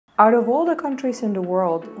Out of all the countries in the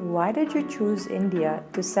world, why did you choose India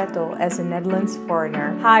to settle as a Netherlands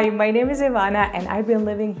foreigner? Hi, my name is Ivana and I've been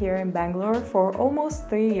living here in Bangalore for almost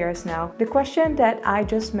 3 years now. The question that I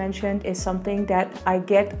just mentioned is something that I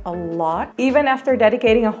get a lot, even after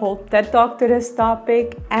dedicating a whole TED Talk to this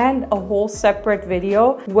topic and a whole separate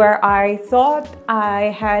video where I thought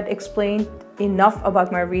I had explained enough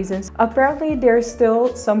about my reasons. Apparently, there's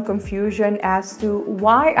still some confusion as to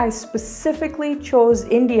why I specifically chose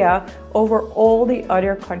India over all the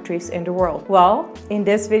other countries in the world. Well, in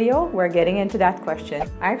this video, we're getting into that question.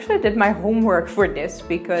 I actually did my homework for this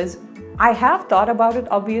because I have thought about it,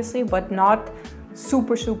 obviously, but not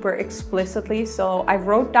super explicitly. So I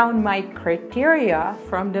wrote down my criteria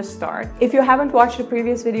from the start. If you haven't watched the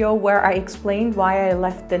previous video where I explained why I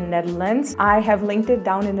left the Netherlands, I have linked it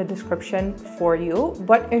down in the description for you.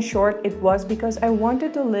 But in short, it was because I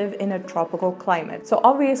wanted to live in a tropical climate. So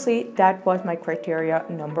obviously that was my criteria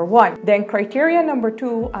number one. Then criteria number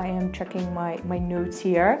two, I am checking my notes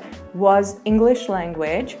here, was English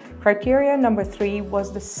language. Criteria number three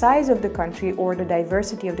was the size of the country or the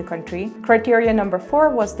diversity of the country. Criteria number four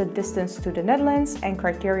was the distance to the Netherlands, and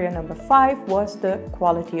criteria number five was the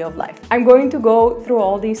quality of life. I'm going to go through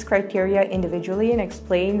all these criteria individually and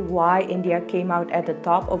explain why India came out at the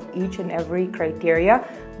top of each and every criteria.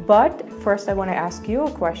 But first I want to ask you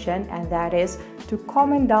a question, and that is to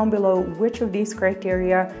comment down below which of these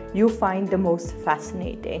criteria you find the most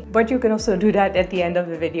fascinating. But you can also do that at the end of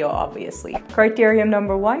the video, obviously. Criteria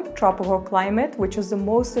number one, tropical climate, which was the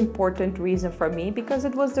most important reason for me because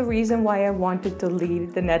it was the reason why I wanted to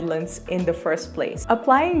leave the Netherlands in the first place.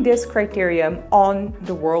 Applying this criterion on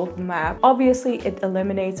the world map, obviously it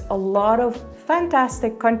eliminates a lot of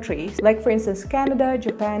fantastic countries, like for instance Canada,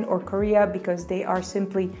 Japan, or Korea, because they are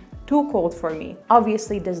simply too cold for me.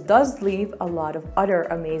 Obviously, this does leave a lot of other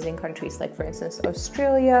amazing countries, like for instance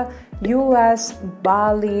Australia, US,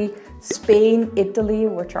 Bali, Spain, Italy,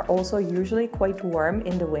 which are also usually quite warm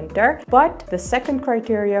in the winter. But the second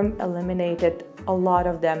criterion eliminated a lot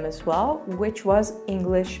of them as well, which was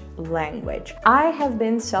English language. I have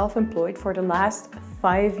been self-employed for the last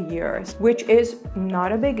 5 years, which is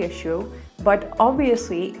not a big issue. But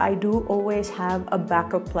obviously, I do always have a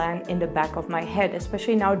backup plan in the back of my head,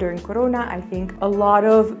 especially now during Corona. I think a lot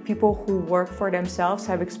of people who work for themselves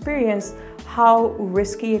have experienced how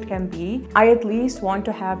risky it can be. I at least want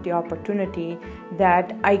to have the opportunity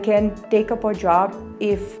that I can take up a job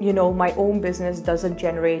if, my own business doesn't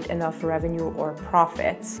generate enough revenue or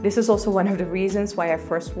profits. This is also one of the reasons why I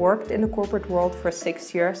first worked in the corporate world for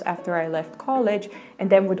 6 years after I left college, and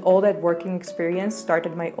then with all that working experience,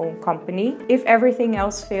 started my own company. If everything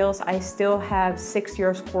else fails, I still have 6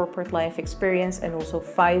 years corporate life experience and also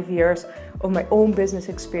 5 years of my own business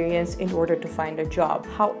experience in order to find a job.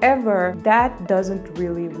 However, that doesn't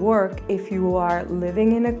really work if you are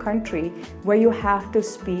living in a country where you have to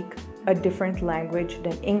speak a different language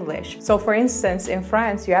than English. So for instance, in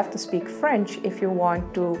France, you have to speak French if you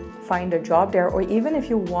want to find a job there, or even if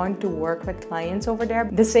you want to work with clients over there.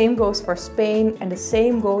 The same goes for Spain, and the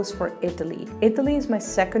same goes for Italy. Italy is my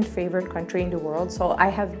second favorite country in the world, so I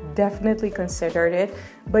have definitely considered it.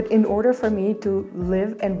 But in order for me to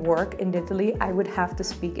live and work in Italy, I would have to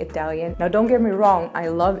speak Italian. Now, don't get me wrong, I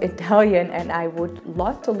love Italian and I would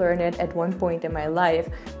love to learn it at one point in my life.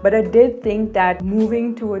 But I did think that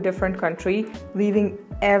moving to a different country, leaving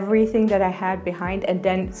everything that I had behind and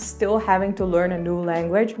then still having to learn a new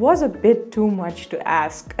language was a bit too much to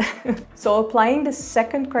ask. So applying the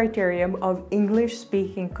second criterion of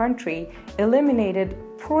English-speaking country eliminated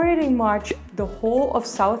pretty much the whole of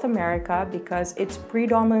South America because it's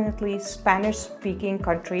predominantly Spanish-speaking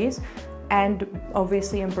countries, and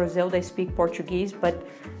obviously in Brazil they speak Portuguese, but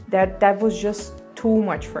that was just too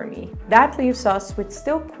much for me. That leaves us with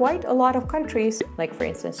still quite a lot of countries, like for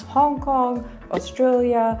instance Hong Kong,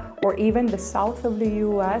 Australia, or even the south of the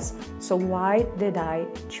US. So why did I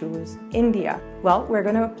choose India? Well, we're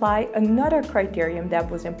going to apply another criterion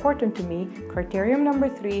that was important to me. Criterion number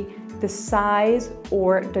three, the size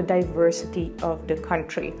or the diversity of the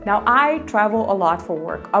country. Now, I travel a lot for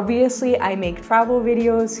work. Obviously, I make travel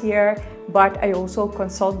videos here, but I also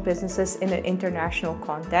consult businesses in an international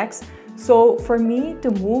context. So for me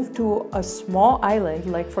to move to a small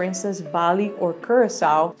island, like for instance Bali or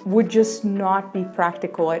Curacao, would just not be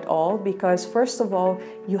practical at all, because first of all,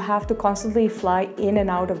 you have to constantly fly in and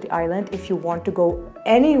out of the island if you want to go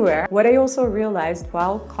anywhere. What I also realized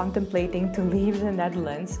while contemplating to leave the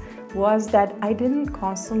Netherlands was that I didn't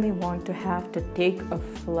constantly want to have to take a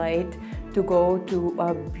flight to go to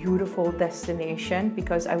a beautiful destination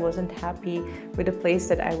because I wasn't happy with the place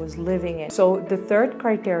that I was living in. So the third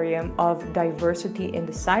criterion of diversity in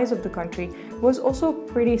the size of the country was also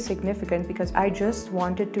pretty significant because I just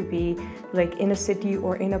wanted to be like in a city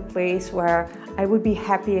or in a place where I would be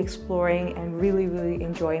happy exploring and really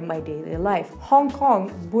enjoying my daily life. Hong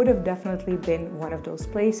Kong would have definitely been one of those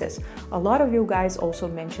places. A lot of you guys also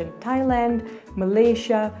mentioned Thailand,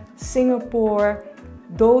 Malaysia, Singapore.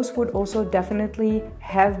 Those would also definitely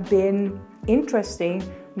have been interesting.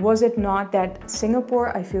 Was it not that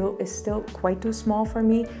Singapore, I feel, is still quite too small for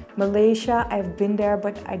me. Malaysia, I've been there,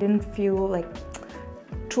 but I didn't feel like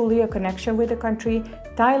truly a connection with the country.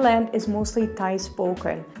 Thailand is mostly Thai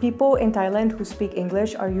spoken. People in Thailand who speak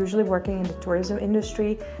English are usually working in the tourism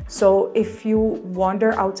industry. So if you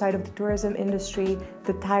wander outside of the tourism industry,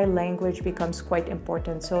 the Thai language becomes quite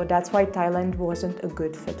important. So that's why Thailand wasn't a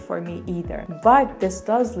good fit for me either. But this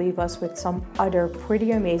does leave us with some other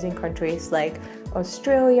pretty amazing countries like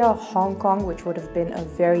Australia, Hong Kong, which would have been a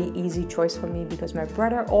very easy choice for me because my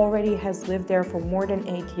brother already has lived there for more than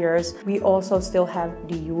 8 years. We also still have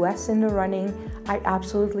the US in the running. I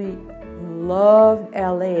absolutely loved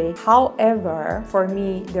LA. However, for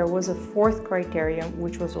me, there was a fourth criterion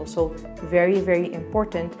which was also very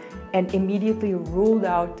important and immediately ruled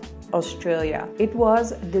out Australia. It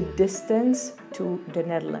was the distance to the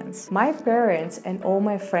Netherlands. My parents and all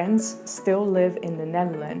my friends still live in the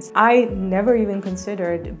Netherlands. I never even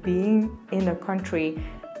considered being in a country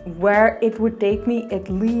where it would take me at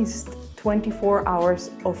least 24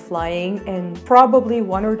 hours of flying and probably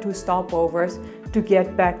 1 or 2 stopovers to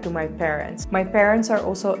get back to my parents. My parents are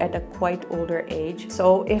also at a quite older age,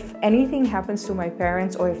 so if anything happens to my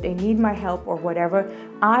parents or if they need my help or whatever,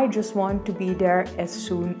 I just want to be there as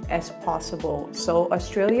soon as possible. So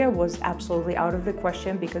Australia was absolutely out of the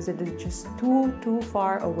question because it is just too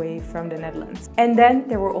far away from the Netherlands. And then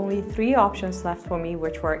there were only 3 options left for me,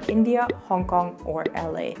 which were India, Hong Kong, or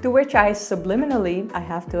LA. To which I subliminally, I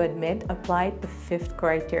have to admit, applied the 5th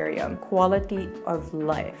criterion, quality of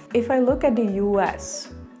life. If I look at the US,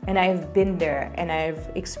 and I've been there and I've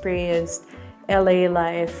experienced LA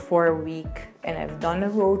life for a week and I've done a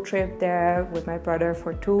road trip there with my brother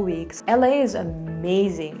for 2 weeks. LA is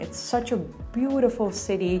amazing. It's such a beautiful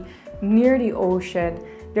city near the ocean.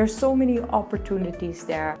 There's so many opportunities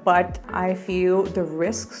there, but I feel the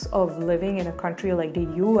risks of living in a country like the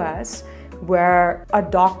US where a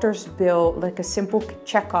doctor's bill, like a simple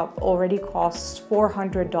checkup, already costs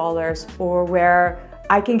 $400, or where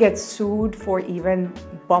I can get sued for even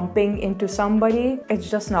bumping into somebody, it's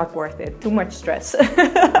just not worth it. Too much stress.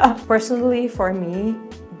 Personally, for me,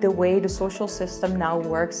 the way the social system now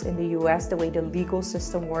works in the US, the way the legal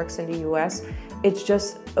system works in the US, it's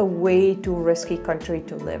just a way too risky country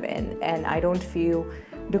to live in. And I don't feel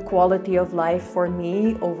the quality of life for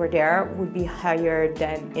me over there would be higher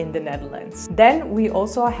than in the Netherlands. Then we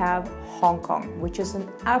also have Hong Kong, which is an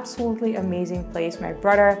absolutely amazing place. My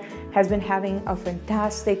brother has been having a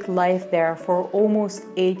fantastic life there for almost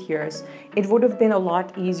 8 years. It would have been a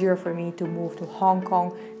lot easier for me to move to Hong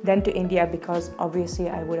Kong than to India because obviously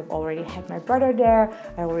I would have already had my brother there.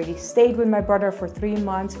 I already stayed with my brother for 3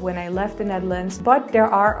 months when I left the Netherlands. But there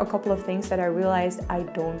are a couple of things that I realized I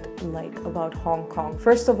don't like about Hong Kong.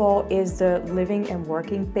 First of all is the living and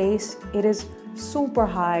working pace. It is super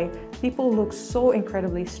high. People look so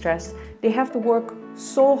incredibly stressed. They have to work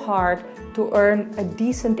so hard to earn a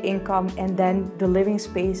decent income, and then the living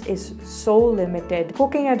space is so limited.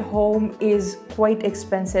 Cooking at home is quite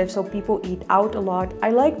expensive, so people eat out a lot.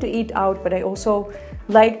 I like to eat out, but I also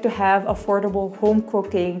like to have affordable home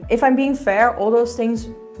cooking. If I'm being fair, all those things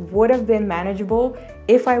would have been manageable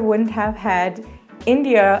if I wouldn't have had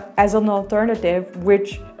India as an alternative,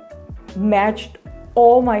 which matched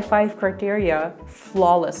all my 5 criteria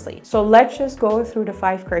flawlessly. So let's just go through the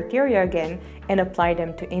 5 criteria again and apply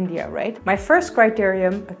them to India, right? My first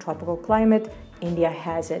criterion, a tropical climate. India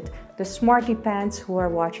has it. The smarty pants who are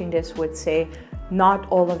watching this would say, not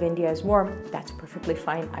all of India is warm. That's perfectly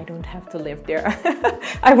fine. I don't have to live there.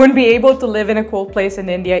 I wouldn't be able to live in a cold place in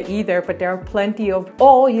India either, but there are plenty of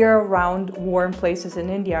all year round warm places in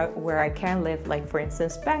India where I can live, like for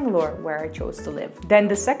instance, Bangalore, where I chose to live. Then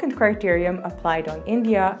the second criterion applied on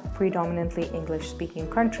India, predominantly English speaking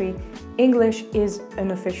country. English is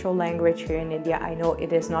an official language here in India. I know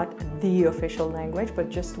it is not the official language, but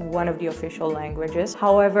just one of the official languages.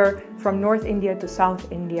 However, from North India to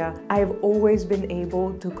South India, I've always been been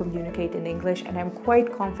able to communicate in English, and I'm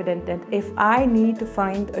quite confident that if I need to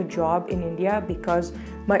find a job in India because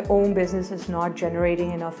my own business is not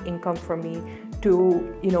generating enough income for me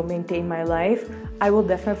to, maintain my life, I will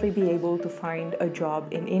definitely be able to find a job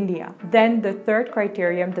in India. Then the third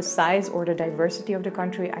criterion, the size or the diversity of the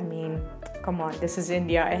country. I mean, come on, this is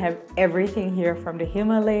India. I have everything here, from the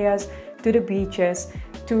Himalayas to the beaches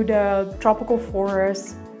to the tropical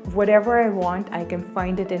forests. Whatever I want, I can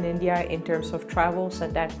find it in India in terms of travel. So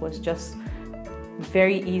that was just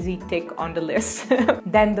very easy tick on the list.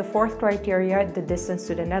 Then the fourth criteria, the distance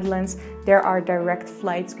to the Netherlands. There are direct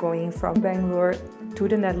flights going from Bangalore to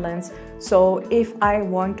the Netherlands. So if I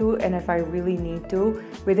want to, and if I really need to,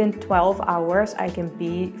 within 12 hours, I can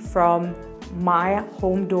be from my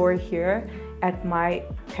home door here at my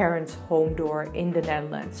parents' home door in the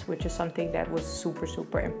Netherlands, which is something that was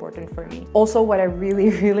super important for me. Also, what I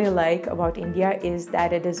really like about India is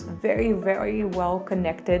that it is very well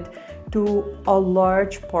connected to a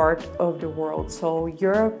large part of the world. So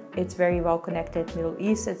Europe, it's very well connected. Middle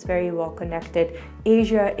East, it's very well connected.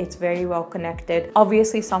 Asia, it's very well connected.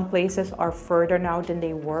 Obviously, some places are further now than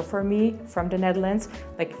they were for me from the Netherlands.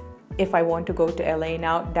 Like, if I want to go to LA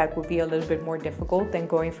now, that would be a little bit more difficult than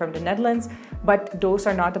going from the Netherlands. But those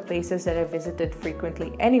are not the places that I visited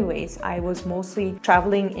frequently anyways. I was mostly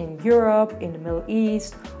traveling in Europe, in the Middle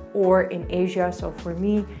East, or in Asia. So for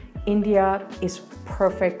me, India is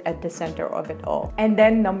perfect at the center of it all. And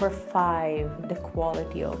then number 5, the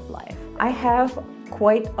quality of life. I have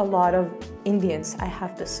quite a lot of Indians, I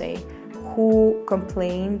have to say, who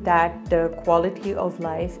complain that the quality of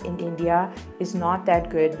life in India is not that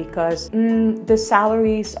good because the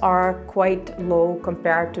salaries are quite low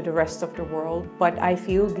compared to the rest of the world. But I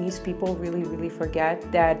feel these people really forget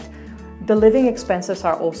that the living expenses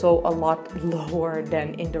are also a lot lower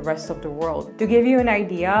than in the rest of the world. To give you an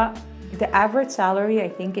idea, the average salary, I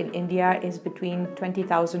think, in India is between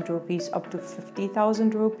 20,000 rupees up to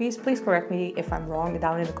 50,000 rupees. Please correct me if I'm wrong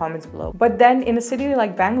down in the comments below. But then in a city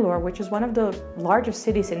like Bangalore, which is one of the largest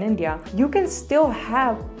cities in India, you can still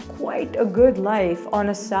have quite a good life on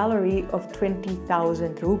a salary of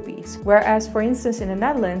 20,000 rupees. Whereas, for instance, in the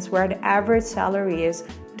Netherlands, where the average salary is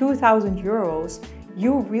 2,000 euros,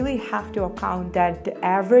 you really have to account that the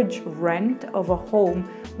average rent of a home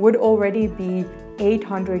would already be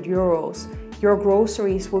 800 euros. Your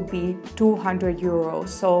groceries would be 200 euros.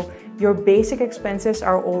 So your basic expenses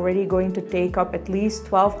are already going to take up at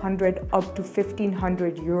least 1,200 up to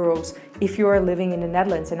 1,500 euros if you are living in the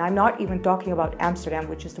Netherlands. And I'm not even talking about Amsterdam,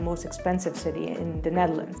 which is the most expensive city in the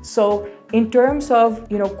Netherlands. So in terms of,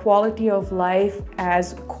 quality of life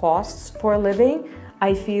as costs for a living,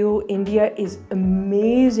 I feel India is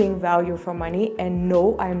amazing value for money. And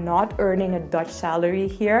no, I'm not earning a Dutch salary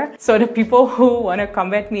here. So the people who want to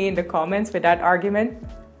come at me in the comments with that argument,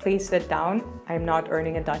 please sit down. I'm not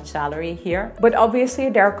earning a Dutch salary here. But obviously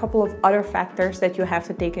there are a couple of other factors that you have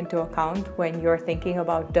to take into account when you're thinking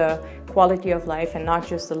about the quality of life and not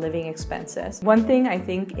just the living expenses. One thing I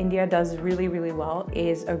think India does really well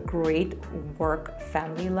is a great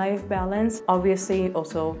work-family life balance. Obviously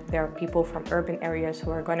also there are people from urban areas who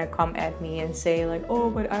are gonna come at me and say like, oh,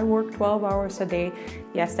 but I work 12 hours a day.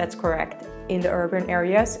 Yes, that's correct. In the urban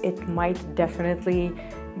areas, it might definitely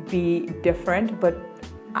be different, but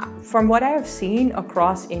from what I have seen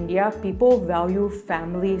across India, people value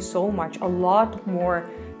family so much, a lot more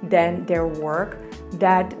than their work,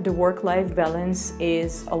 that the work-life balance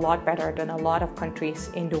is a lot better than a lot of countries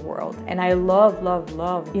in the world. And I love,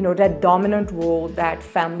 that dominant role that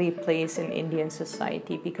family plays in Indian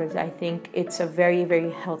society, because I think it's a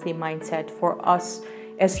very healthy mindset for us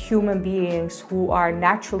as human beings who are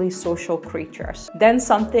naturally social creatures. Then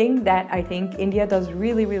something that I think India does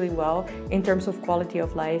really well in terms of quality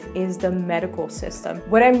of life is the medical system.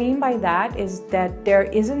 What I mean by that is that there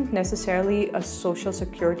isn't necessarily a social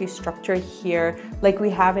security structure here like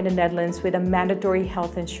we have in the Netherlands with a mandatory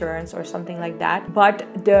health insurance or something like that. But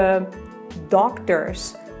the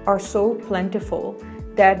doctors are so plentiful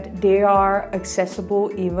that they are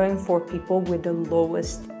accessible even for people with the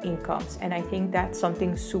lowest incomes. And I think that's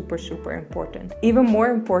something super important. Even more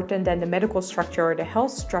important than the medical structure or the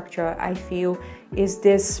health structure, I feel, is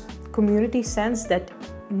this community sense that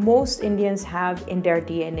most Indians have in their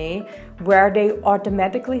DNA, where they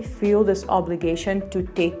automatically feel this obligation to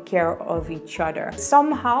take care of each other.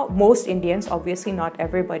 Somehow, most Indians, obviously not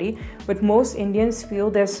everybody, but most Indians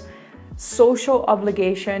feel this social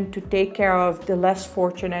obligation to take care of the less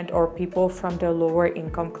fortunate or people from the lower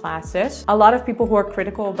income classes. A lot of people who are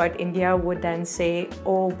critical about India would then say,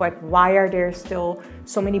 oh, but why are there still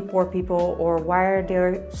so many poor people, or why are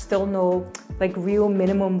there still no like real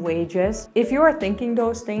minimum wages? If you are thinking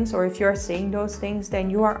those things, or if you are saying those things, then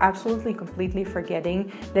you are absolutely completely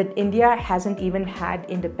forgetting that India hasn't even had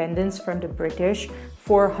independence from the British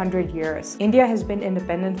for 100 years. India has been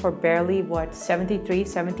independent for barely, 73,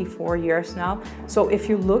 74 years now. So if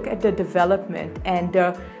you look at the development and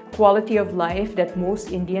the quality of life that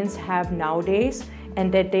most Indians have nowadays, and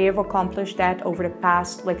that they have accomplished that over the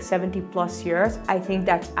past 70 plus years, I think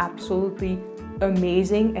that's absolutely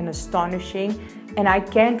amazing and astonishing, and I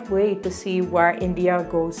can't wait to see where India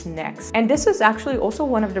goes next. And this is actually also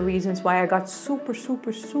one of the reasons why I got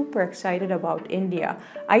super excited about India.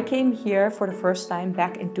 I came here for the first time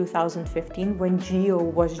back in 2015 when Jio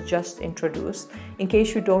was just introduced. In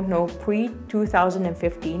case you don't know,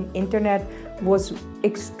 pre-2015, internet was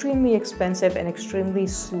extremely expensive and extremely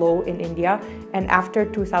slow in India, and after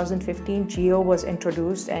 2015 Jio was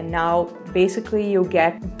introduced, and now basically you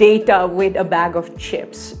get data with a bag of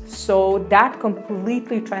chips. So that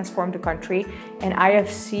completely transformed the country, and I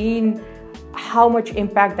have seen how much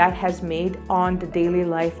impact that has made on the daily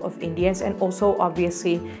life of Indians. And also,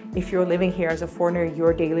 obviously, if you're living here as a foreigner,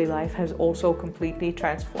 your daily life has also completely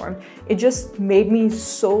transformed. It just made me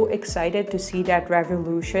so excited to see that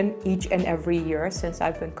revolution each and every year since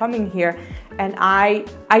I've been coming here, and I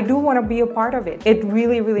do want to be a part of it. It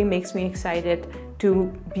really makes me excited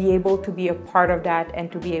to be able to be a part of that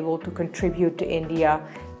and to be able to contribute to India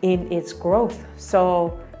in its growth.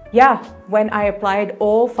 So yeah, when I applied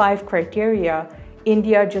all 5 criteria,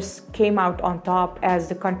 India just came out on top as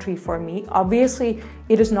the country for me. Obviously,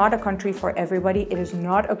 it is not a country for everybody. It is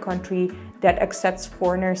not a country that accepts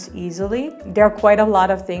foreigners easily. There are quite a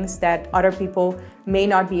lot of things that other people may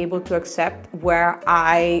not be able to accept, where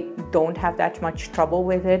I don't have that much trouble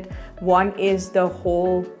with it. One is the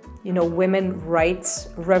whole women rights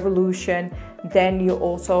revolution. Then you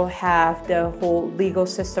also have the whole legal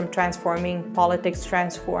system transforming, politics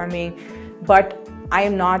transforming, but I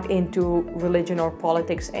am not into religion or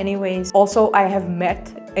politics anyways. Also, I have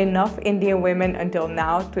met enough Indian women until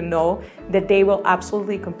now to know that they will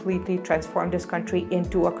absolutely completely transform this country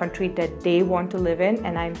into a country that they want to live in,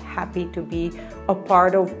 and I'm happy to be a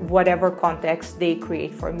part of whatever context they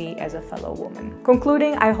create for me as a fellow woman.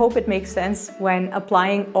 Concluding, I hope it makes sense. When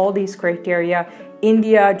applying all these criteria,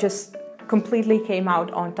 India just completely came out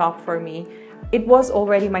on top for me. It was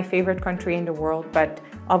already my favorite country in the world, but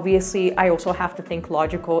obviously I also have to think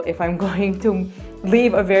logical if I'm going to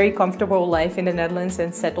live a very comfortable life in the Netherlands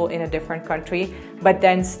and settle in a different country. But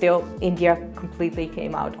then still, India completely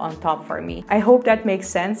came out on top for me. I hope that makes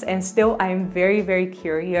sense, and still I'm very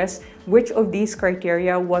curious which of these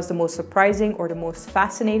criteria was the most surprising or the most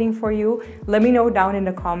fascinating for you. Let me know down in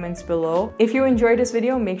the comments below. If you enjoyed this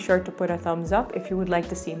video, make sure to put a thumbs up. If you would like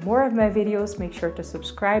to see more of my videos, make sure to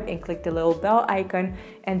subscribe and click the little bell icon,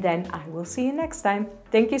 and then I will see you next time.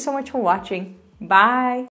 Thank you so much for watching. Bye!